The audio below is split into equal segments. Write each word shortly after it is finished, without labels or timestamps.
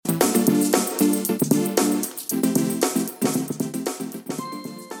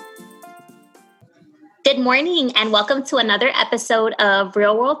Good morning and welcome to another episode of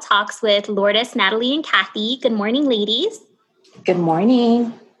Real World Talks with Lourdes, Natalie, and Kathy. Good morning, ladies. Good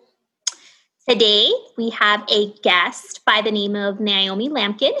morning. Today, we have a guest by the name of Naomi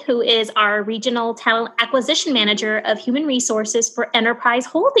Lampkin, who is our Regional Talent Acquisition Manager of Human Resources for Enterprise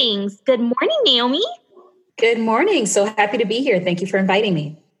Holdings. Good morning, Naomi. Good morning. So happy to be here. Thank you for inviting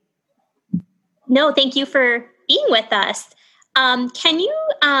me. No, thank you for being with us. Can you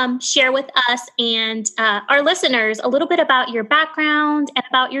share with us and our listeners a little bit about your background and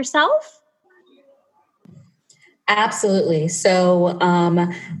about yourself? Absolutely. So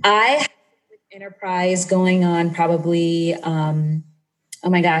I have Enterprise going on probably, it's going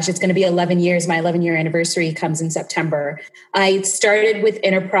to be 11 years. My 11-year anniversary comes in September. I started with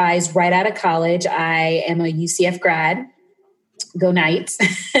Enterprise right out of college. I am a UCF grad. Go Knights.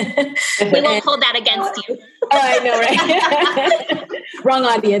 We won't hold that against you. I know, right? Wrong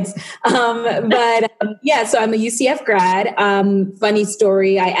audience. So I'm a UCF grad. Funny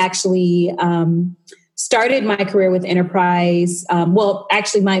story. I actually started my career with Enterprise.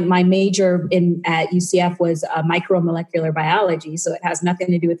 My major at UCF was micromolecular biology. So it has nothing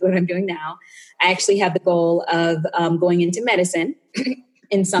to do with what I'm doing now. I actually had the goal of going into medicine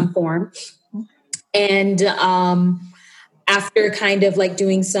in some form. And after kind of like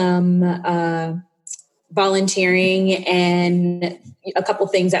doing some volunteering and a couple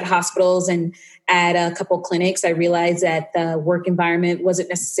things at hospitals and at a couple clinics, I realized that the work environment wasn't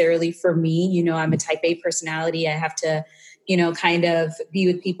necessarily for me. You know, I'm a type A personality. I have to, kind of be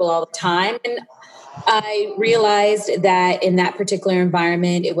with people all the time. And I realized that in that particular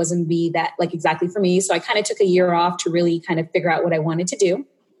environment, it wasn't exactly for me. So I kind of took a year off to really kind of figure out what I wanted to do.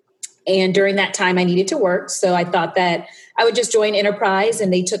 And during that time, I needed to work. So I thought that I would just join Enterprise,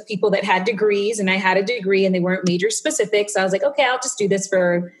 and they took people that had degrees, and I had a degree and they weren't major specific. So I was like, okay, I'll just do this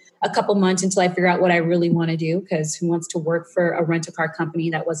for a couple months until I figure out what I really want to do. Because who wants to work for a rental car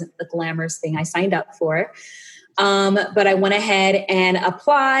company? That wasn't the glamorous thing I signed up for. But I went ahead and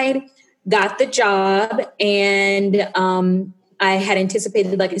applied, got the job, and I had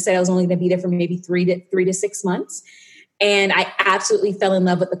anticipated, like I said, I was only going to be there for maybe 3 to 6 months. And I absolutely fell in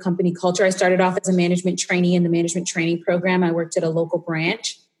love with the company culture. I started off as a management trainee in the management training program. I worked at a local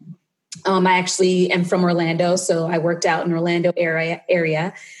branch. I actually am from Orlando, so I worked out in Orlando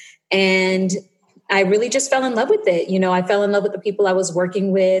area. And I really just fell in love with it. I fell in love with the people I was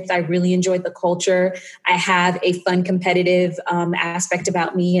working with. I really enjoyed the culture. I have a fun, competitive aspect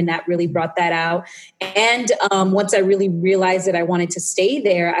about me, and that really brought that out. And once I really realized that I wanted to stay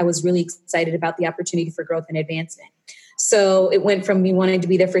there, I was really excited about the opportunity for growth and advancement. So it went from me wanting to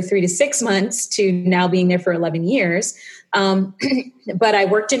be there for 3 to 6 months to now being there for 11 years. But I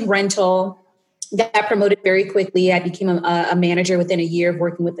worked in rental, got promoted very quickly. I became a manager within a year of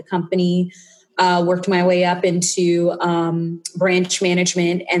working with the company, worked my way up into branch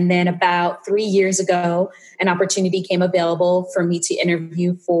management. And then about 3 years ago, an opportunity came available for me to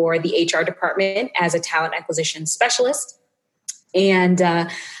interview for the HR department as a talent acquisition specialist. And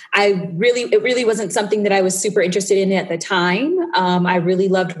it really wasn't something that I was super interested in at the time. I really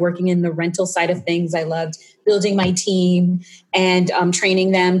loved working in the rental side of things. I loved building my team and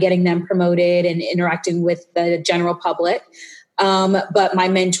training them, getting them promoted, and interacting with the general public. But my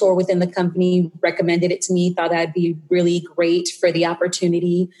mentor within the company recommended it to me, thought that'd be really great for the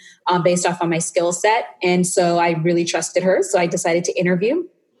opportunity based off on my skill set. And so I really trusted her. So I decided to interview,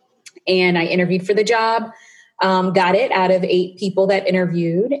 and I interviewed for the job. Got it out of 8 people that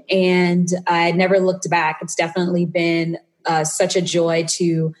interviewed, and I never looked back. It's definitely been such a joy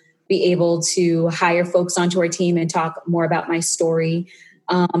to be able to hire folks onto our team and talk more about my story.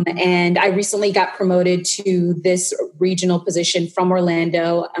 And I recently got promoted to this regional position from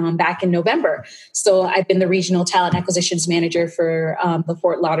Orlando back in November. So I've been the regional talent acquisitions manager for the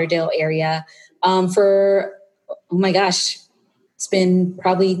Fort Lauderdale area it's been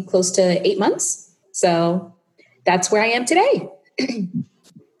probably close to 8 months. So that's where I am today.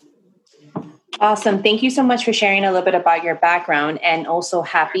 Awesome. Thank you so much for sharing a little bit about your background, and also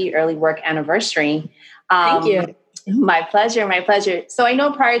happy early work anniversary. Thank you. My pleasure. My pleasure. So I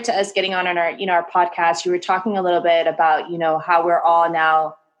know prior to us getting on our podcast, you were talking a little bit about, how we're all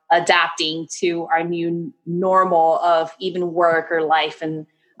now adapting to our new normal of even work or life. And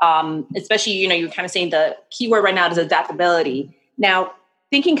especially, you're kind of saying the keyword right now is adaptability. Now,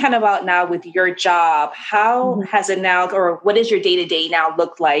 thinking kind of about now with your job, how has it now, or what does your day-to-day now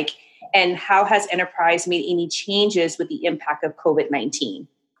look like? And how has Enterprise made any changes with the impact of COVID-19?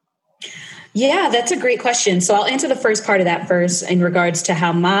 Yeah, that's a great question. So I'll answer the first part of that first in regards to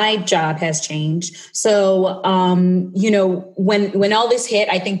how my job has changed. So, when all this hit,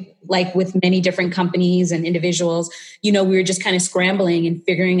 I think like with many different companies and individuals, we were just kind of scrambling and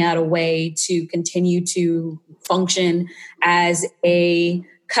figuring out a way to continue to function as a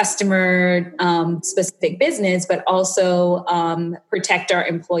customer specific business, but also protect our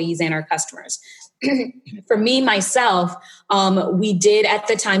employees and our customers. For me, myself, we did at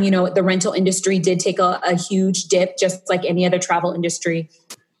the time, the rental industry did take a huge dip, just like any other travel industry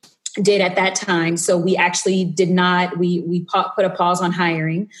did at that time. So we actually did not, we put a pause on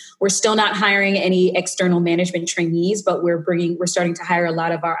hiring. We're still not hiring any external management trainees, but we're starting to hire a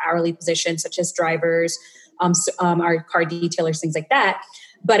lot of our hourly positions, such as drivers, our car detailers, things like that.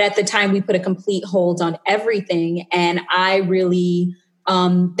 But at the time, we put a complete hold on everything. And I really,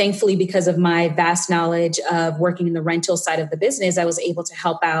 thankfully, because of my vast knowledge of working in the rental side of the business, I was able to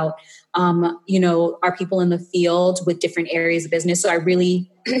help out, our people in the field with different areas of business. So I really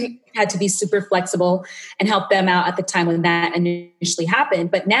had to be super flexible and help them out at the time when that initially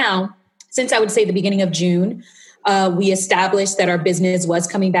happened. But now, since I would say the beginning of June, we established that our business was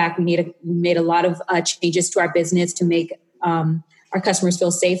coming back. We made a lot of changes to our business to make our customers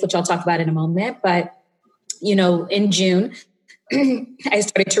feel safe, which I'll talk about in a moment. But, in June, I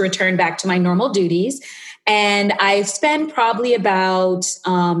started to return back to my normal duties, and I spend probably about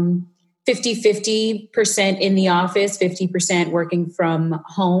 50% in the office, 50% working from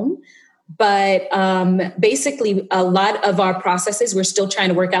home. But basically, a lot of our processes, we're still trying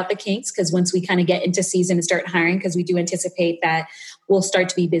to work out the kinks, because once we kind of get into season and start hiring, because we do anticipate that we'll start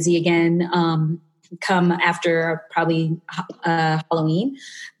to be busy again come after probably Halloween.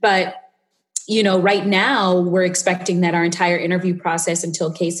 But right now we're expecting that our entire interview process, until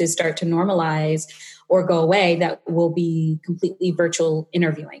cases start to normalize or go away, that will be completely virtual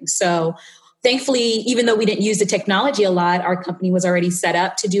interviewing. So thankfully, even though we didn't use the technology a lot, our company was already set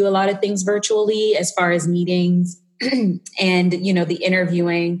up to do a lot of things virtually, as far as meetings and, the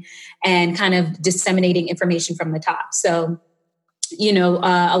interviewing and kind of disseminating information from the top. So,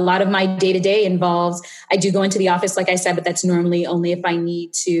 a lot of my day-to-day involves, I do go into the office, like I said, but that's normally only if I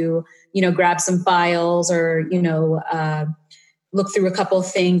need to, grab some files or, look through a couple of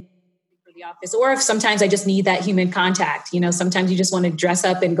things for the office, or if sometimes I just need that human contact. Sometimes you just want to dress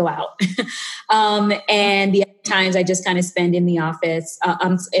up and go out. And the other times I just kind of spend in the office,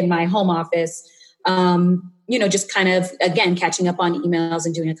 in my home office, just kind of, again, catching up on emails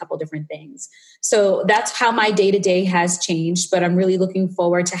and doing a couple different things. So that's how my day-to-day has changed, but I'm really looking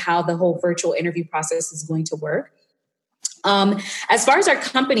forward to how the whole virtual interview process is going to work. As far as our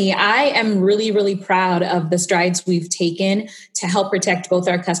company, I am really, really proud of the strides we've taken to help protect both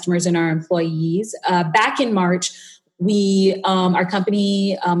our customers and our employees. Back in March, our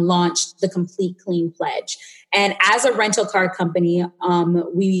company launched the Complete Clean Pledge. And as a rental car company, a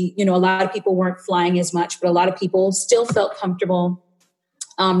lot of people weren't flying as much, but a lot of people still felt comfortable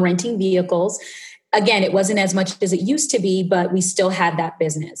renting vehicles. Again, it wasn't as much as it used to be, but we still had that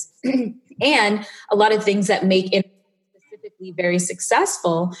business. And a lot of things that make it specifically very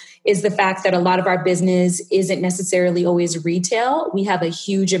successful is the fact that a lot of our business isn't necessarily always retail. We have a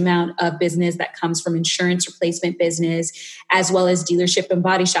huge amount of business that comes from insurance replacement business, as well as dealership and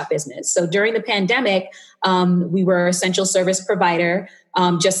body shop business. So during the pandemic, we were an essential service provider,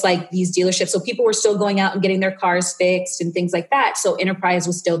 just like these dealerships. So people were still going out and getting their cars fixed and things like that. So Enterprise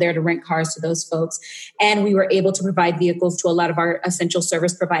was still there to rent cars to those folks. And we were able to provide vehicles to a lot of our essential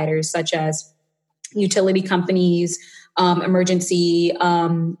service providers, such as utility companies, emergency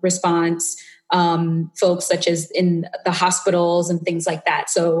response folks, such as in the hospitals and things like that.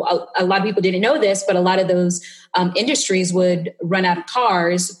 So a lot of people didn't know this, but a lot of those industries would run out of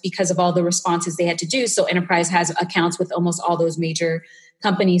cars because of all the responses they had to do. So Enterprise has accounts with almost all those major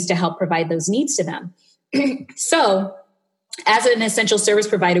companies to help provide those needs to them. So as an essential service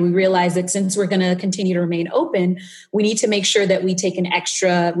provider, we realized that since we're going to continue to remain open, we need to make sure that we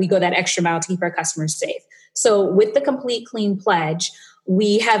go that extra mile to keep our customers safe. So with the Complete Clean Pledge,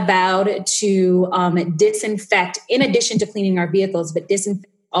 we have vowed to disinfect, in addition to cleaning our vehicles, but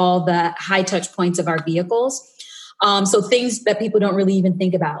disinfect all the high touch points of our vehicles. So things that people don't really even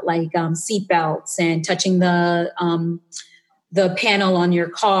think about, like seat belts and touching the panel on your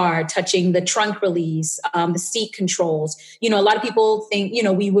car, touching the trunk release, the seat controls. A lot of people think,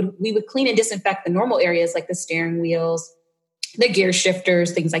 we would clean and disinfect the normal areas like the steering wheels, the gear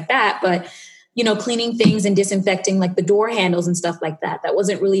shifters, things like that. But cleaning things and disinfecting like the door handles and stuff like that. That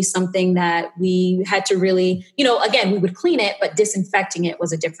wasn't really something that we had to really, again, we would clean it, but disinfecting it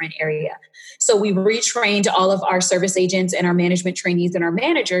was a different area. So we retrained all of our service agents and our management trainees and our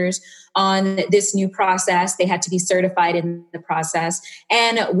managers on this new process. They had to be certified in the process.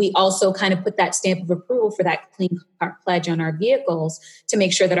 And we also kind of put that stamp of approval for that Clean Car Pledge on our vehicles to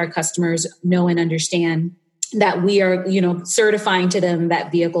make sure that our customers know and understand that we are, certifying to them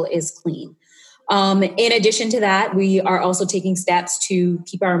that vehicle is clean. In addition to that, we are also taking steps to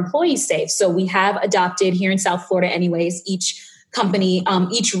keep our employees safe. So we have adopted here in South Florida anyways, each company,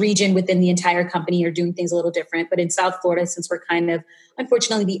 each region within the entire company are doing things a little different. But in South Florida, since we're kind of,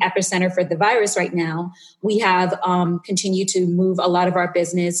 unfortunately, the epicenter for the virus right now, we have continued to move a lot of our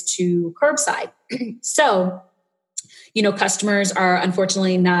business to curbside. So, customers are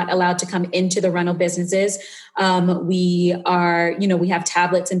unfortunately not allowed to come into the rental businesses. We have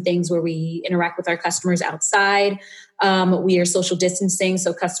tablets and things where we interact with our customers outside. We are social distancing.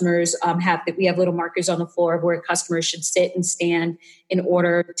 So customers we have little markers on the floor where customers should sit and stand in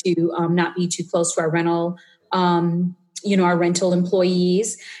order to not be too close to our rental, our rental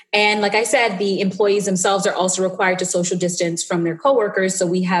employees. And like I said, the employees themselves are also required to social distance from their coworkers. So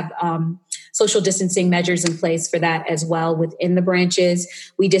we have social distancing measures in place for that as well within the branches.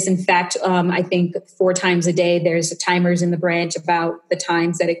 We disinfect, I think 4 times a day. There's timers in the branch about the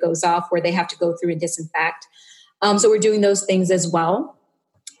times that it goes off where they have to go through and disinfect. So we're doing those things as well.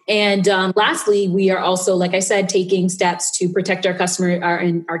 And lastly, we are also, like I said, taking steps to protect our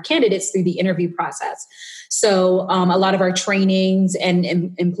and our candidates through the interview process. So a lot of our trainings and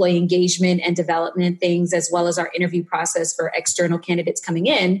employee engagement and development things, as well as our interview process for external candidates coming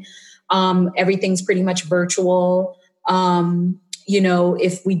in, everything's pretty much virtual.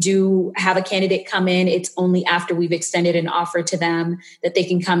 If we do have a candidate come in, it's only after we've extended an offer to them that they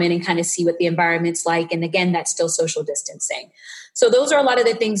can come in and kind of see what the environment's like. And again, that's still social distancing. So those are a lot of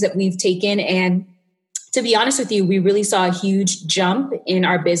the things that we've taken. And to be honest with you, we really saw a huge jump in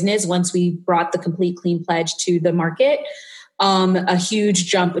our business once we brought the Complete Clean Pledge to the market. A huge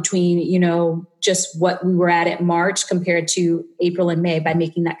jump between, just what we were at March compared to April and May by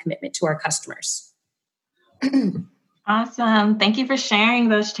making that commitment to our customers. Awesome. Thank you for sharing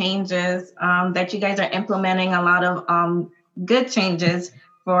those changes that you guys are implementing. A lot of good changes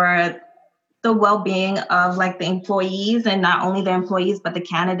for the well-being of the employees, and not only the employees, but the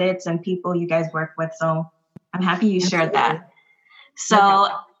candidates and people you guys work with. So I'm happy you shared that. So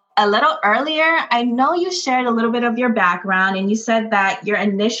a little earlier, I know you shared a little bit of your background, and you said that your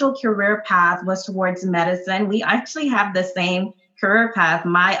initial career path was towards medicine. We actually have the same career path.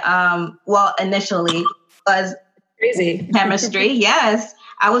 My, initially was crazy chemistry. Yes.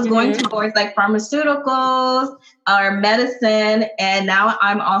 I was going towards pharmaceuticals or medicine. And now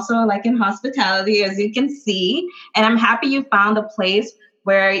I'm also in hospitality, as you can see. And I'm happy you found a place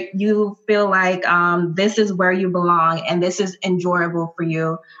where you feel like this is where you belong and this is enjoyable for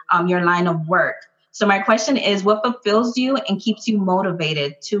you, your line of work. So my question is, what fulfills you and keeps you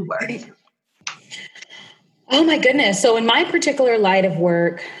motivated to work? Oh my goodness. So in my particular line of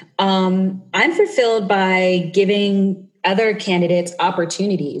work, I'm fulfilled by giving other candidates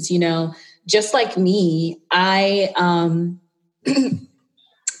opportunities. Just like me, I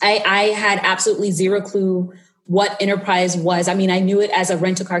had absolutely zero clue what Enterprise was. I mean, I knew it as a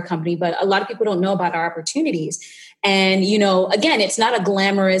rental car company, but a lot of people don't know about our opportunities. And, again, it's not a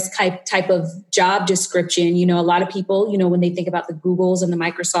glamorous type of job description. A lot of people, when they think about the Googles and the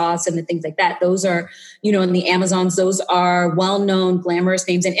Microsofts and the things like that, those are, and the Amazons, those are well-known, glamorous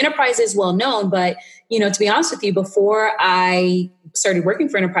names. And Enterprise is well-known. But, to be honest with you, before I started working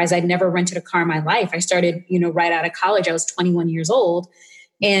for Enterprise, I'd never rented a car in my life. I started, right out of college. I was 21 years old.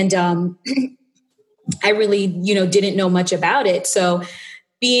 And I really, didn't know much about it. So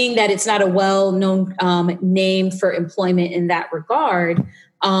being that it's not a well-known name for employment in that regard,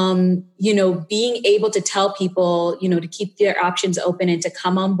 being able to tell people, to keep their options open and to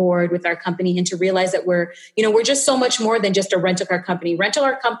come on board with our company and to realize that we're just so much more than just a rental car company. Rental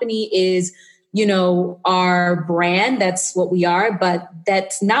car company is, our brand. That's what we are, but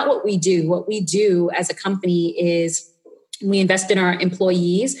that's not what we do. What we do as a company is we invest in our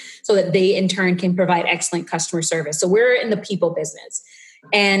employees so that they in turn can provide excellent customer service. So we're in the people business.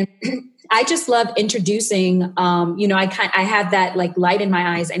 And I just love introducing, I have that light in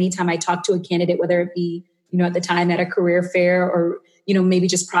my eyes anytime I talk to a candidate, whether it be, at the time at a career fair or, maybe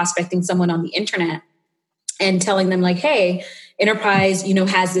just prospecting someone on the internet and telling them hey, Enterprise,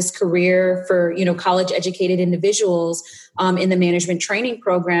 has this career for, college educated individuals in the management training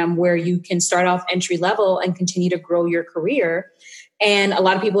program where you can start off entry level and continue to grow your career. And a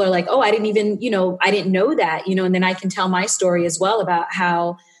lot of people are like, oh, I didn't know that, and then I can tell my story as well about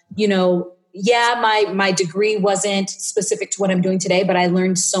how, my degree wasn't specific to what I'm doing today, but I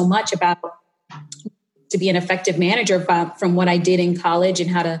learned so much about to be an effective manager from what I did in college and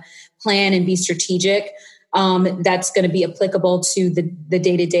how to plan and be strategic. That's going to be applicable to the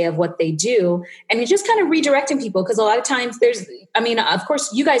day-to-day of what they do. And it's just kind of redirecting people, because a lot of times of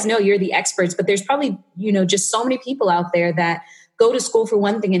course, you guys know you're the experts, but there's probably, just so many people out there that go to school for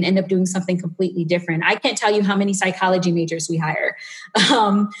one thing and end up doing something completely different. I can't tell you how many psychology majors we hire,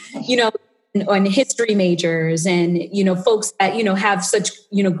 and history majors and, folks that, have such,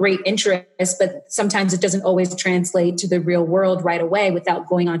 great interests, but sometimes it doesn't always translate to the real world right away without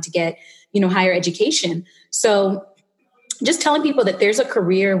going on to get, higher education. So just telling people that there's a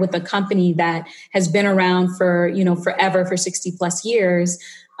career with a company that has been around for, forever, for 60 plus years,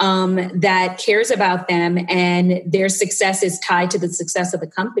 that cares about them and their success is tied to the success of the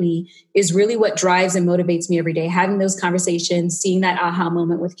company is really what drives and motivates me every day. Having those conversations, seeing that aha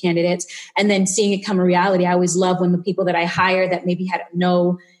moment with candidates, and then seeing it come a reality. I always love when the people that I hire that maybe had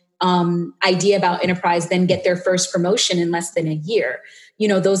no idea about enterprise then get their first promotion in less than a year.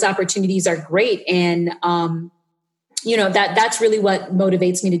 Those opportunities are great. And, that's really what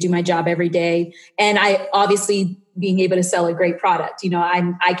motivates me to do my job every day. And I obviously being able to sell a great product.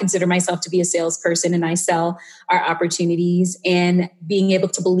 I consider myself to be a salesperson, and I sell our opportunities, and being able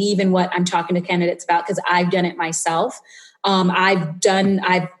to believe in what I'm talking to candidates about, because I've done it myself. I've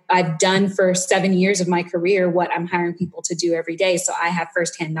done for 7 years of my career what I'm hiring people to do every day. So I have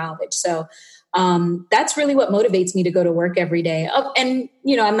firsthand knowledge. So that's really what motivates me to go to work every day. And,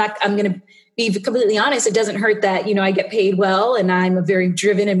 I'm going to be completely honest. It doesn't hurt that, I get paid well, and I'm a very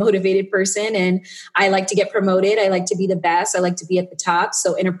driven and motivated person, and I like to get promoted. I like to be the best. I like to be at the top.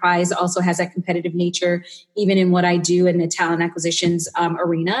 So enterprise also has that competitive nature, even in what I do in the talent acquisitions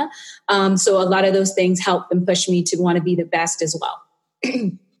arena. So a lot of those things help and push me to want to be the best as well.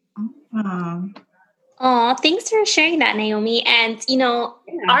 Oh, thanks for sharing that, Naomi. And,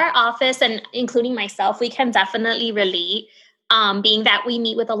 our office, and including myself, we can definitely relate, being that we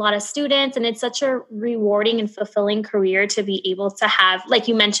meet with a lot of students, and it's such a rewarding and fulfilling career to be able to have, like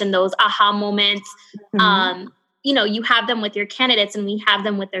you mentioned, those aha moments. Mm-hmm. You have them with your candidates, and we have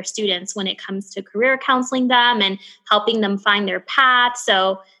them with their students when it comes to career counseling them and helping them find their path.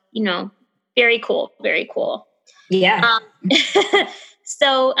 So, very cool, very cool. Yeah.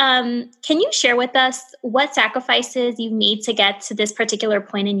 So can you share with us what sacrifices you've made to get to this particular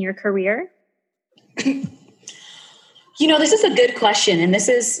point in your career? This is a good question. And this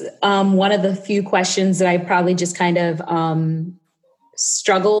is one of the few questions that I probably just kind of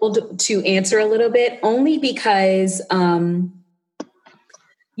struggled to answer a little bit, only because,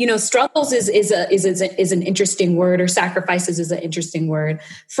 struggles is an interesting word, or sacrifices is an interesting word.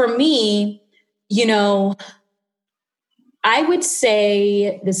 For me, I would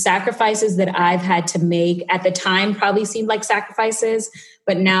say the sacrifices that I've had to make at the time probably seemed like sacrifices,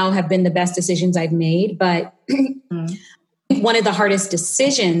 but now have been the best decisions I've made. But one of the hardest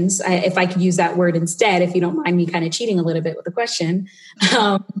decisions, if I could use that word instead, if you don't mind me kind of cheating a little bit with the question,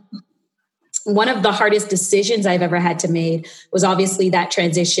 one of the hardest decisions I've ever had to make was obviously that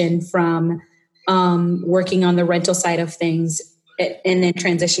transition from working on the rental side of things and then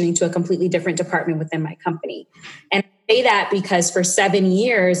transitioning to a completely different department within my company. And I say that because for 7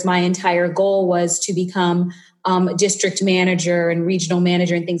 years, my entire goal was to become district manager and regional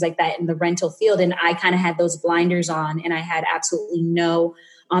manager and things like that in the rental field. And I kind of had those blinders on, and I had absolutely no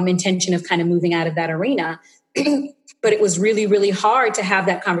intention of kind of moving out of that arena. But it was really, really hard to have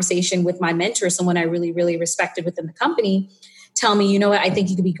that conversation with my mentor, someone I really, really respected within the company, tell me, I think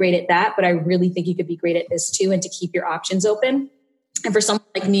you could be great at that, but I really think you could be great at this too, and to keep your options open. And for someone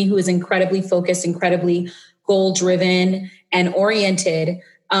like me who is incredibly focused, incredibly goal-driven and oriented,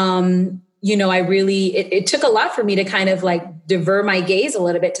 it took a lot for me to kind of like divert my gaze a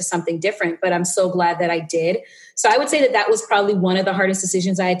little bit to something different, but I'm so glad that I did. So I would say that was probably one of the hardest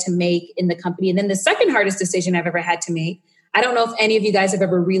decisions I had to make in the company. And then the second hardest decision I've ever had to make, I don't know if any of you guys have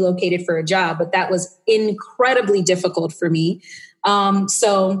ever relocated for a job, but that was incredibly difficult for me.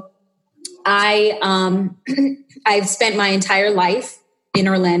 So I've spent my entire life in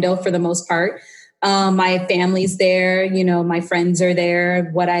Orlando for the most part. My family's there, my friends are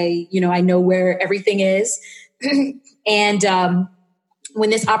there. I know where everything is. And when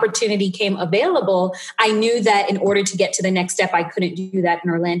this opportunity came available, I knew that in order to get to the next step, I couldn't do that in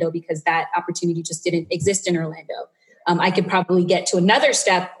Orlando because that opportunity just didn't exist in Orlando. I could probably get to another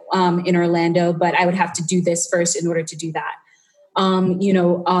step in Orlando, but I would have to do this first in order to do that.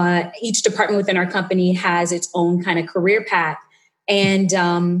 Each department within our company has its own kind of career path. And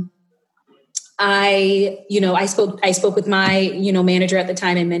I spoke with my, manager at the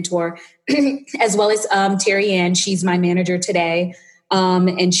time and mentor, as well as Terry Ann. She's my manager today.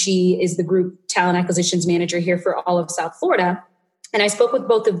 And she is the group talent acquisitions manager here for all of South Florida. And I spoke with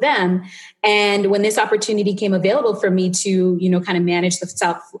both of them. And when this opportunity came available for me to, kind of manage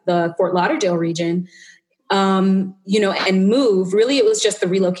the Fort Lauderdale region, and move, really, it was just the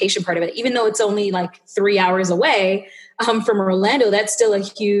relocation part of it. Even though it's only like 3 hours away from Orlando, that's still a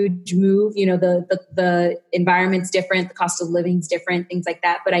huge move. The environment's different, the cost of living's different, things like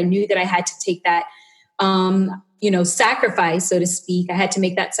that. But I knew that I had to take that, sacrifice, so to speak. I had to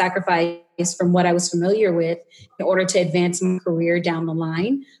make that sacrifice from what I was familiar with in order to advance my career down the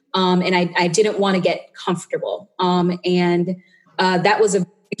line. And I didn't want to get comfortable. That was a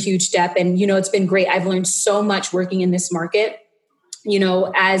huge step. And, it's been great. I've learned so much working in this market.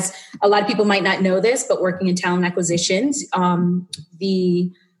 As a lot of people might not know this, but working in talent acquisitions,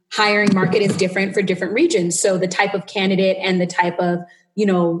 the hiring market is different for different regions. So the type of candidate and the type of,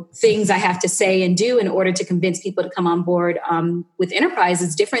 things I have to say and do in order to convince people to come on board with Enterprise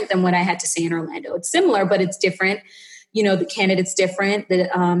is different than what I had to say in Orlando. It's similar, but it's different. The candidate's different,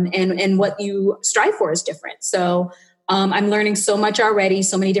 and what you strive for is different. So I'm learning so much already,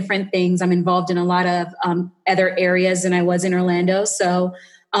 so many different things. I'm involved in a lot of other areas than I was in Orlando. So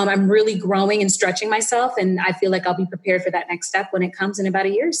I'm really growing and stretching myself, and I feel like I'll be prepared for that next step when it comes in about a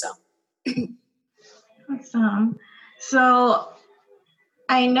year or so. Awesome. So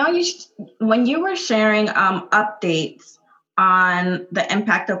I know when you were sharing updates on the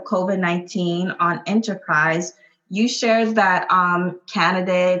impact of COVID-19 on Enterprise, you shared that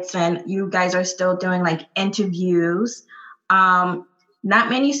candidates and you guys are still doing like interviews. Not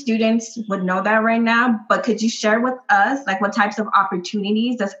many students would know that right now, but could you share with us like what types of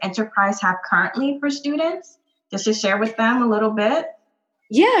opportunities does Enterprise have currently for students? Just to share with them a little bit.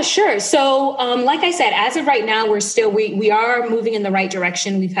 Yeah, sure. So, like I said, as of right now, we are moving in the right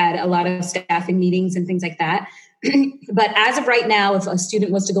direction. We've had a lot of staffing meetings and things like that. But as of right now, if a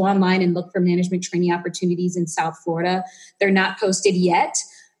student was to go online and look for management training opportunities in South Florida, they're not posted yet.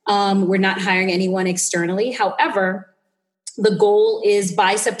 We're not hiring anyone externally. However, the goal is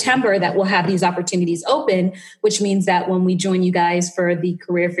by September that we'll have these opportunities open, which means that when we join you guys for the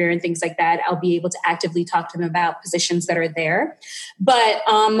career fair and things like that, I'll be able to actively talk to them about positions that are there. But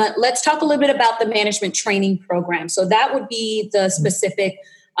let's talk a little bit about the management training program. So that would be the specific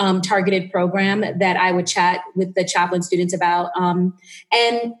targeted program that I would chat with the chaplain students about.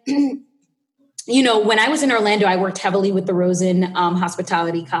 When I was in Orlando, I worked heavily with the Rosen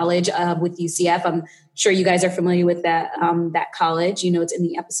Hospitality College with UCF. I'm sure you guys are familiar with that college. It's in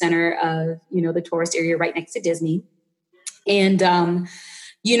the epicenter of, the tourist area right next to Disney. And, a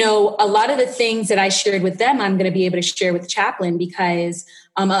lot of the things that I shared with them, I'm going to be able to share with chaplain because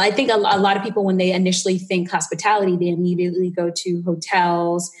I think a lot of people, when they initially think hospitality, they immediately go to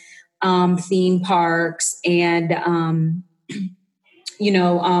hotels, theme parks, and,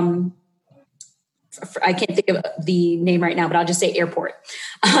 I can't think of the name right now, but I'll just say airport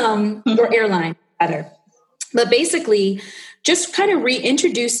or airline rather. But basically, just kind of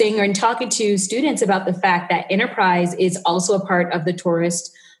reintroducing and talking to students about the fact that Enterprise is also a part of the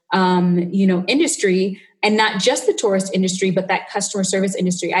tourist, industry, and not just the tourist industry, but that customer service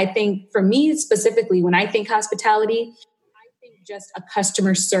industry. I think for me specifically, when I think hospitality, I think just a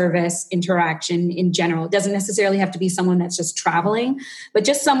customer service interaction in general. It doesn't necessarily have to be someone that's just traveling, but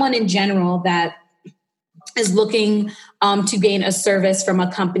just someone in general that is looking to gain a service from a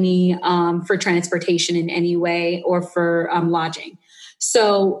company for transportation in any way or for lodging.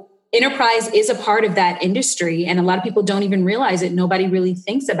 So Enterprise is a part of that industry, and a lot of people don't even realize it. Nobody really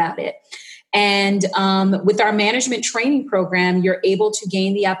thinks about it. And with our management training program, you're able to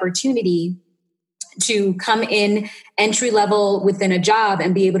gain the opportunity to come in entry level within a job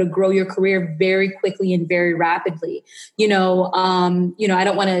and be able to grow your career very quickly and very rapidly. I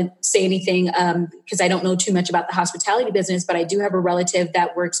don't want to say anything because I don't know too much about the hospitality business, but I do have a relative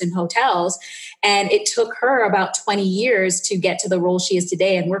that works in hotels, and it took her about 20 years to get to the role she is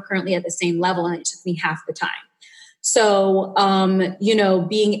today. And we're currently at the same level, and it took me half the time. So,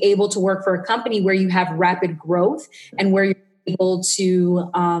 being able to work for a company where you have rapid growth and where you're able to,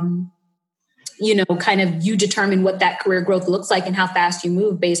 you determine what that career growth looks like and how fast you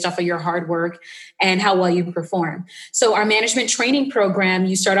move based off of your hard work and how well you perform. So our management training program,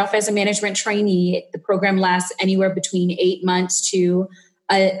 you start off as a management trainee. The program lasts anywhere between 8 months to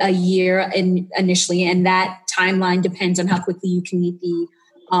a year initially. And that timeline depends on how quickly you can meet the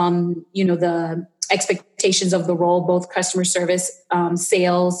expectations of the role, both customer service,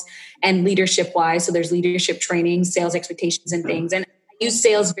 sales, and leadership wise. So there's leadership training, sales expectations and things. And I use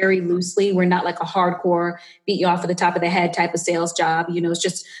sales very loosely. We're not like a hardcore beat you off at the top of the head type of sales job. It's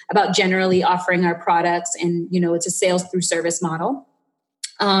just about generally offering our products, and, it's a sales through service model.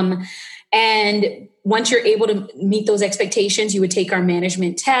 And once you're able to meet those expectations, you would take our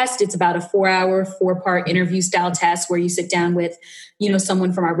management test. It's about a 4-part interview style test where you sit down with,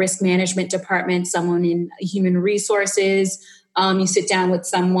 someone from our risk management department, someone in human resources. You sit down with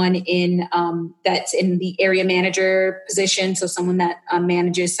someone in that's in the area manager position, so someone that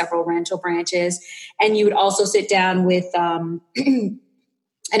manages several rental branches. And you would also sit down with an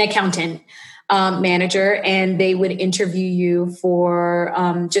accountant manager, and they would interview you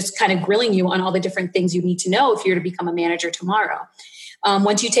for just kind of grilling you on all the different things you need to know if you're to become a manager tomorrow.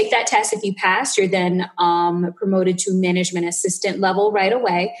 Once you take that test, if you pass, you're then promoted to management assistant level right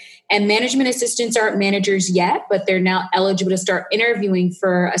away. And management assistants aren't managers yet, but they're now eligible to start interviewing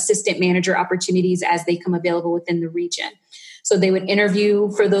for assistant manager opportunities as they come available within the region. So they would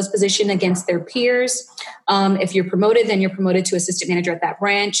interview for those positions against their peers. If you're promoted, then you're promoted to assistant manager at that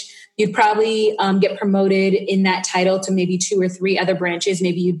branch. You'd probably get promoted in that title to maybe 2 or 3 other branches.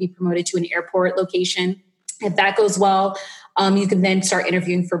 Maybe you'd be promoted to an airport location. If that goes well, you can then start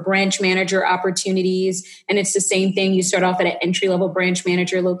interviewing for branch manager opportunities. And it's the same thing. You start off at an entry-level branch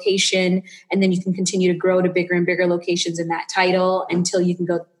manager location, and then you can continue to grow to bigger and bigger locations in that title until you can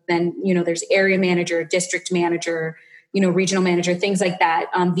go then, there's area manager, district manager, regional manager, things like that,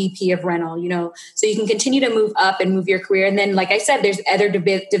 VP of rental, so you can continue to move up and move your career. And then, like I said, there's other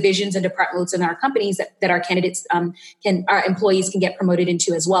divisions and departments in our companies that our candidates our employees can get promoted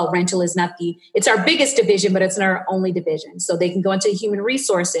into as well. Rental is it's our biggest division, but it's not our only division. So they can go into human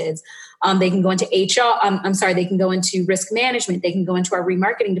resources. They can go into HR. They can go into risk management. They can go into our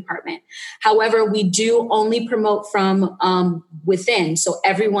remarketing department. However, we do only promote from within. So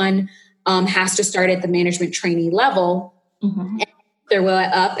everyone has to start at the management trainee level. Mm-hmm. And they're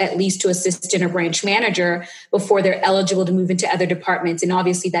up at least to assistant or branch manager before they're eligible to move into other departments. And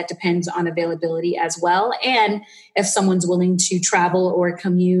obviously that depends on availability as well. And if someone's willing to travel or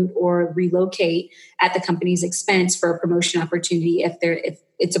commute or relocate at the company's expense for a promotion opportunity if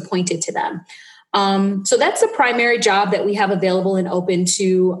it's appointed to them. So that's the primary job that we have available and open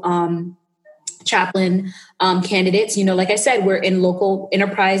to chaplain candidates. Like I said, we're in local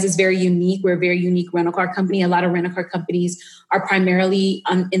enterprise is very unique. We're a very unique rental car company. A lot of rental car companies are primarily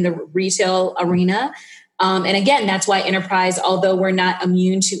in the retail arena. And again, that's why enterprise, although we're not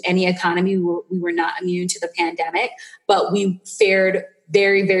immune to any economy, we were not immune to the pandemic, but we fared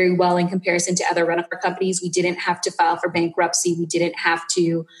very, very well in comparison to other rental car companies. We didn't have to file for bankruptcy. We didn't have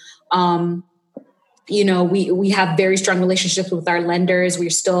to, we have very strong relationships with our lenders. We're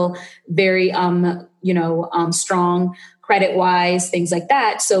still very, strong credit-wise, things like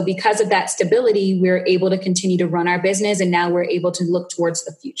that. So because of that stability, we're able to continue to run our business, and now we're able to look towards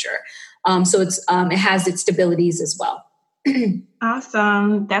the future. So it has its stabilities as well.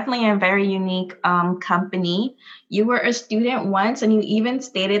 Awesome. Definitely a very unique company. You were a student once, and you even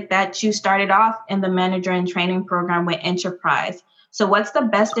stated that you started off in the manager and training program with Enterprise. So what's the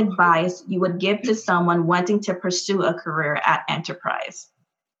best advice you would give to someone wanting to pursue a career at Enterprise?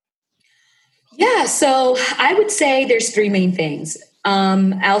 Yeah, so I would say there's 3 main things.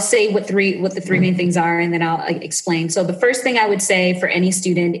 I'll say what the 3 main things are, and then I'll explain. So the first thing I would say for any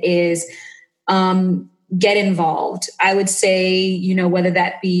student is get involved. I would say, whether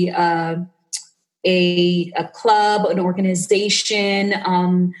that be a club, an organization,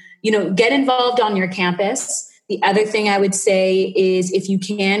 get involved on your campus. The other thing I would say is if you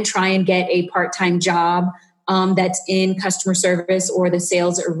can, try and get a part-time job that's in customer service or the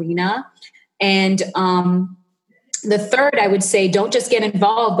sales arena. And the third, I would say, don't just get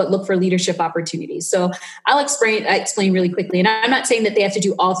involved, but look for leadership opportunities. So I'll explain really quickly. And I'm not saying that they have to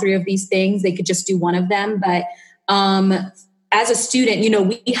do all 3 of these things. They could just do one of them. But as a student,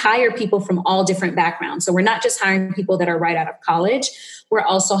 we hire people from all different backgrounds. So we're not just hiring people that are right out of college. We're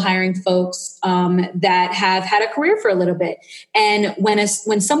also hiring folks that have had a career for a little bit. And when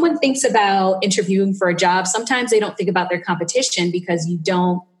someone thinks about interviewing for a job, sometimes they don't think about their competition because you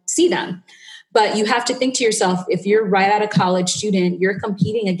don't see them. But you have to think to yourself, if you're right out of college student, you're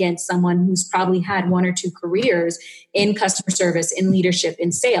competing against someone who's probably had 1 or 2 careers in customer service, in leadership,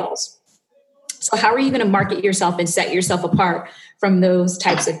 in sales. So how are you going to market yourself and set yourself apart from those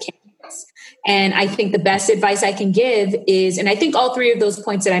types of candidates? And I think the best advice I can give is, and I think all 3 of those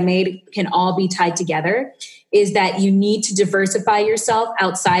points that I made can all be tied together, is that you need to diversify yourself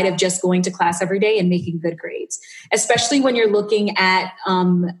outside of just going to class every day and making good grades, especially when you're looking at,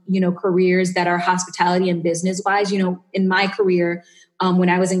 careers that are hospitality and business wise. In my career, when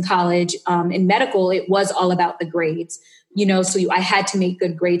I was in college, in medical, it was all about the grades, so I had to make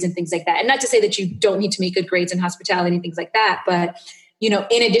good grades and things like that. And not to say that you don't need to make good grades in hospitality and things like that, but, in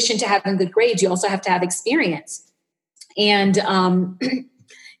addition to having good grades, you also have to have experience. And,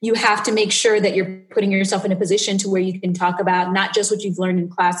 you have to make sure that you're putting yourself in a position to where you can talk about not just what you've learned in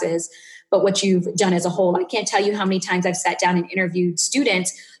classes, but what you've done as a whole. I can't tell you how many times I've sat down and interviewed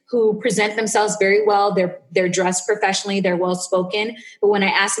students who present themselves very well. They're dressed professionally, they're well spoken. But when I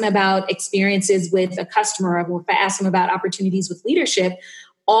ask them about experiences with a customer, or if I ask them about opportunities with leadership,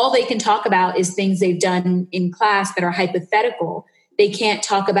 all they can talk about is things they've done in class that are hypothetical. They can't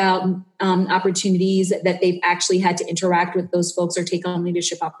talk about opportunities that they've actually had to interact with those folks or take on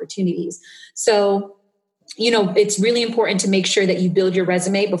leadership opportunities. So, it's really important to make sure that you build your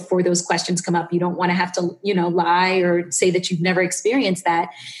resume before those questions come up. You don't want to have to, lie or say that you've never experienced that.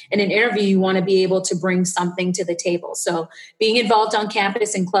 In an interview, you want to be able to bring something to the table. So being involved on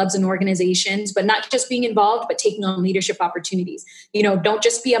campus in clubs and organizations, but not just being involved, but taking on leadership opportunities. Don't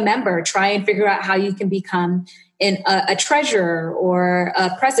just be a member. Try and figure out how you can become a treasurer or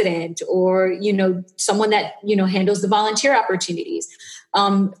a president, or, someone that, handles the volunteer opportunities,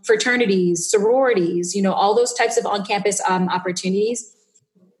 fraternities, sororities, all those types of on-campus opportunities.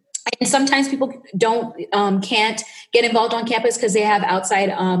 And sometimes people can't get involved on campus because they have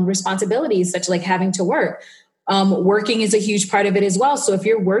outside responsibilities, such like having to work. Working is a huge part of it as well. So if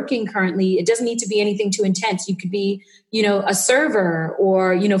you're working currently, it doesn't need to be anything too intense. You could be, a server,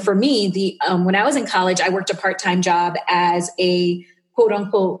 or, for me, when I was in college, I worked a part-time job as a quote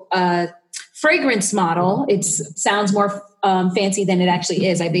unquote, fragrance model. It sounds more fancy than it actually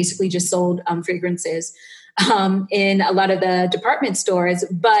is. I basically just sold fragrances in a lot of the department stores,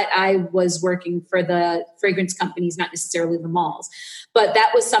 but I was working for the fragrance companies, not necessarily the malls. But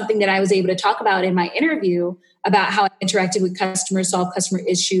that was something that I was able to talk about in my interview, about how I interacted with customers, solved customer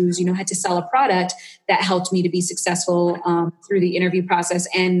issues, had to sell a product that helped me to be successful through the interview process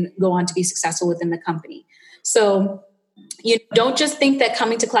and go on to be successful within the company. So you don't just think that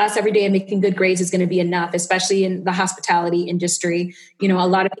coming to class every day and making good grades is going to be enough, especially in the hospitality industry. A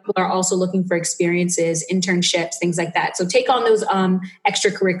lot of people are also looking for experiences, internships, things like that. So take on those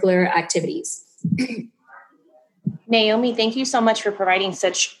extracurricular activities. Naomi, thank you so much for providing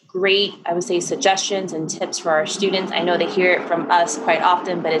such great, I would say, suggestions and tips for our students. I know they hear it from us quite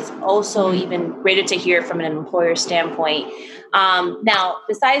often, but it's also even greater to hear from an employer standpoint. Now,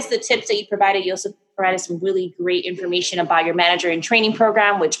 besides the tips that you provided, you also provided some really great information about your manager and training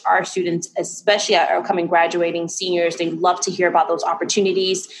program, which our students, especially our upcoming graduating seniors, they love to hear about those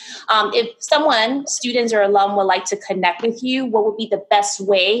opportunities. If someone, students or alum, would like to connect with you, what would be the best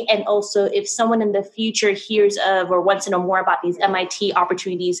way? And also, if someone in the future hears of or wants to know more about these MIT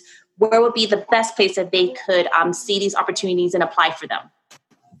opportunities, where would be the best place that they could see these opportunities and apply for them?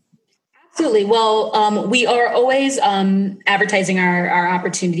 Absolutely. Well, we are always advertising our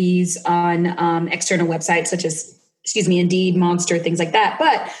opportunities on external websites such as, Indeed, Monster, things like that.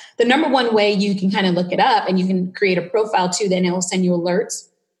 But the number one way you can kind of look it up and you can create a profile too, then it will send you alerts,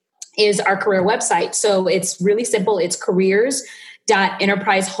 is our career website. So it's really simple. It's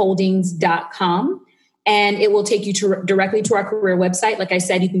careers.enterpriseholdings.com. And it will take you directly to our career website. Like I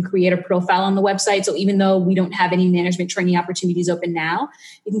said, you can create a profile on the website. So even though we don't have any management training opportunities open now,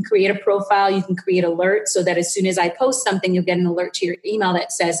 you can create a profile, you can create alerts so that as soon as I post something, you'll get an alert to your email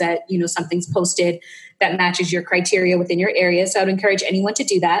that says that, something's posted that matches your criteria within your area. So I would encourage anyone to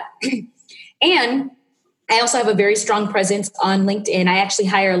do that. And I also have a very strong presence on LinkedIn. I actually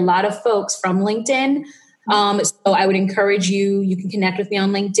hire a lot of folks from LinkedIn. So I would encourage you can connect with me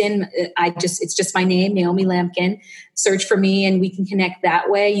on LinkedIn. It's just my name, Naomi Lampkin. Search for me and we can connect that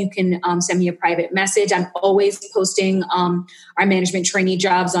way. You can send me a private message. I'm always posting our management trainee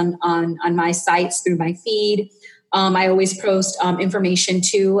jobs on my sites through my feed. I always post information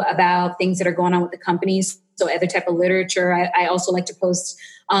too about things that are going on with the companies. So other type of literature. I also like to post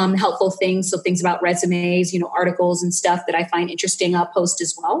helpful things. So things about resumes, articles and stuff that I find interesting, I'll post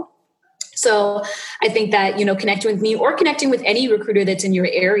as well. So I think that, connecting with me or connecting with any recruiter that's in your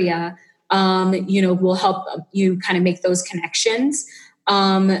area, will help you kind of make those connections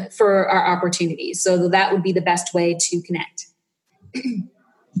for our opportunities. So that would be the best way to connect.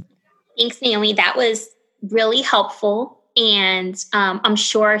 Thanks, Naomi. That was really helpful. And I'm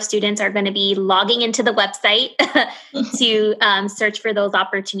sure students are going to be logging into the website to search for those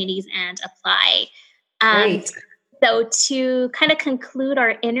opportunities and apply. Great. So to kind of conclude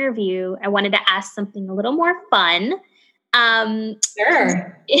our interview, I wanted to ask something a little more fun.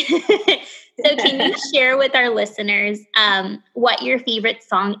 Sure. So can you share with our listeners what your favorite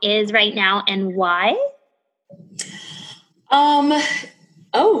song is right now and why?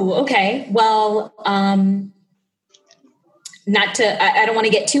 Okay. Well, I don't want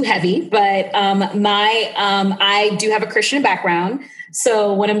to get too heavy, but I do have a Christian background.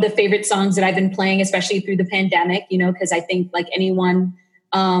 So one of the favorite songs that I've been playing, especially through the pandemic, because I think like anyone,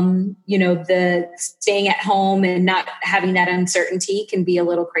 the staying at home and not having that uncertainty can be a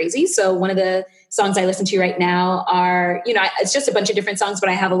little crazy. So one of the songs I listen to right now are, it's just a bunch of different songs, but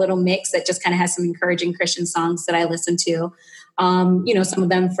I have a little mix that just kind of has some encouraging Christian songs that I listen to. Some of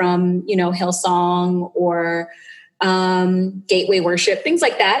them from, Hillsong or Gateway Worship, things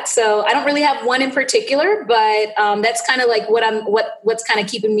like that. So I don't really have one in particular, but that's kind of like what's kind of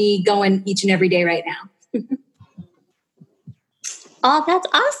keeping me going each and every day right now. Oh, that's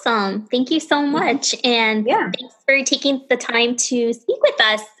awesome. Thank you so much. And thanks for taking the time to speak with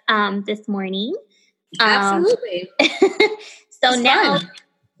us this morning. Absolutely. So now,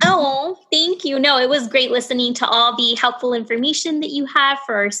 thank you. No, it was great listening to all the helpful information that you have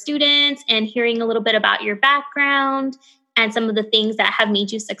for our students and hearing a little bit about your background and some of the things that have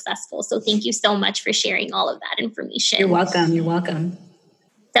made you successful. So thank you so much for sharing all of that information. You're welcome. You're welcome.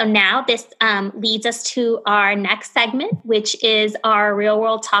 So now this leads us to our next segment, which is our Real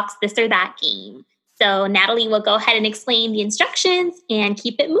World Talks This or That game. So Natalie will go ahead and explain the instructions and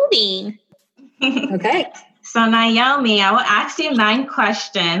keep it moving. Okay. So Naomi, I will ask you 9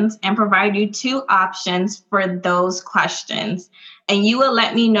 questions and provide you 2 options for those questions. And you will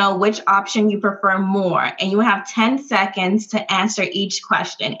let me know which option you prefer more. And you will have 10 seconds to answer each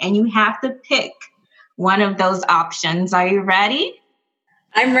question. And you have to pick one of those options. Are you ready?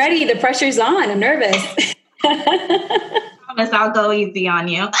 I'm ready. The pressure's on. I'm nervous. I promise I'll go easy on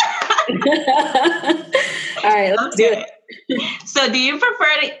you. All right, let's do it. So do you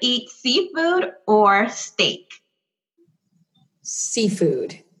prefer to eat seafood or steak?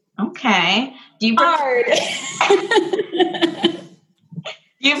 Seafood. Okay. Do you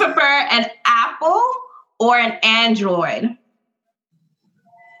prefer an Apple or an Android?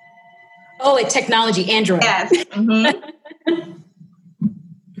 Oh, a technology, Android. Yes. Mm-hmm.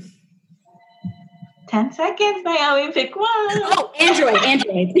 10 seconds, Naomi, pick one. Oh, Android.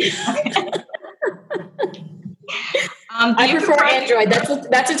 I prefer Android.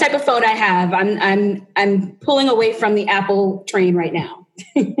 That's the type of phone I have. I'm pulling away from the Apple train right now.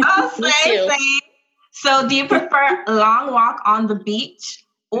 Oh, same. So do you prefer a long walk on the beach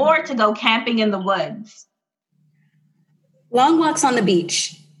or to go camping in the woods? Long walks on the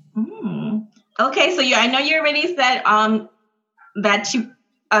beach. Okay, so I know you already said that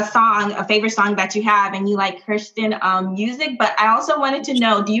a favorite song that you have, and you like Christian music, but I also wanted to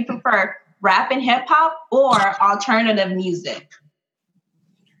know, do you prefer rap and hip hop or alternative music?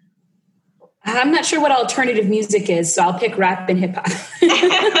 I'm not sure what alternative music is, so I'll pick rap and hip hop.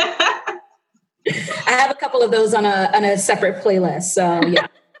 I have a couple of those on a separate playlist, so yeah.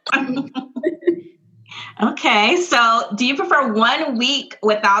 Okay, so do you prefer 1 week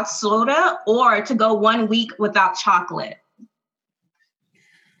without soda or to go 1 week without chocolate?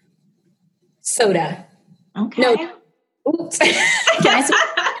 Soda. Okay. No. Oops.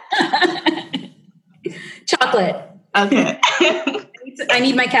 Chocolate. Okay. I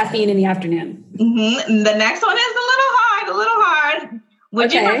need my caffeine in the afternoon. Mm-hmm. The next one is a little hard.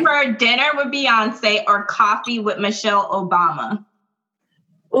 Would you prefer dinner with Beyonce or coffee with Michelle Obama?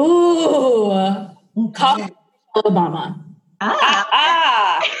 Ooh, coffee with Obama.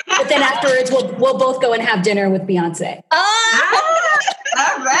 But then afterwards, we'll both go and have dinner with Beyonce.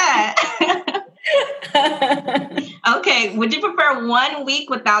 All right. Okay. Would you prefer 1 week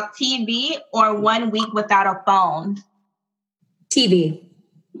without TV or 1 week without a phone? TV.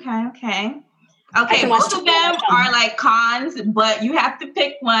 Okay. Both of them are like cons, but you have to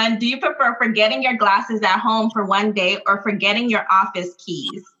pick one. Do you prefer forgetting your glasses at home for 1 day or forgetting your office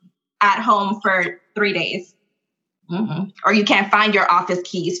keys at home for 3 days? Mm-hmm. Or you can't find your office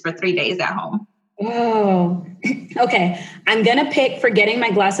keys for 3 days at home? Oh, okay. I'm going to pick forgetting my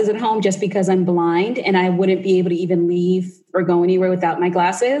glasses at home just because I'm blind and I wouldn't be able to even leave or go anywhere without my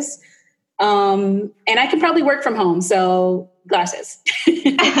glasses. And I can probably work from home. So glasses.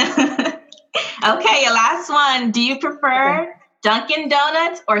 Okay. Your last one. Do you prefer Dunkin'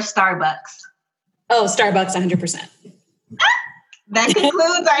 Donuts or Starbucks? Oh, Starbucks, 100%. That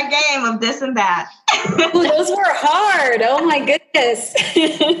concludes our game of this and that. Ooh, those were hard. Oh my goodness.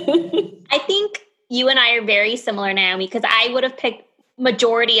 I think you and I are very similar, Naomi, because I would have picked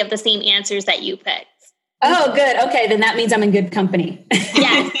majority of the same answers that you picked. Oh, good. Okay, then that means I'm in good company.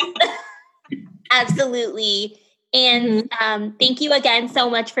 Yes, absolutely. And thank you again so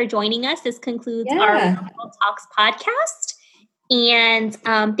much for joining us. This concludes our Wonderful Talks podcast.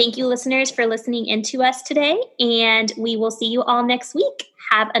 And thank you, listeners, for listening into us today. And we will see you all next week.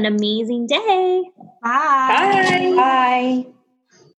 Have an amazing day. Bye. Bye. Bye.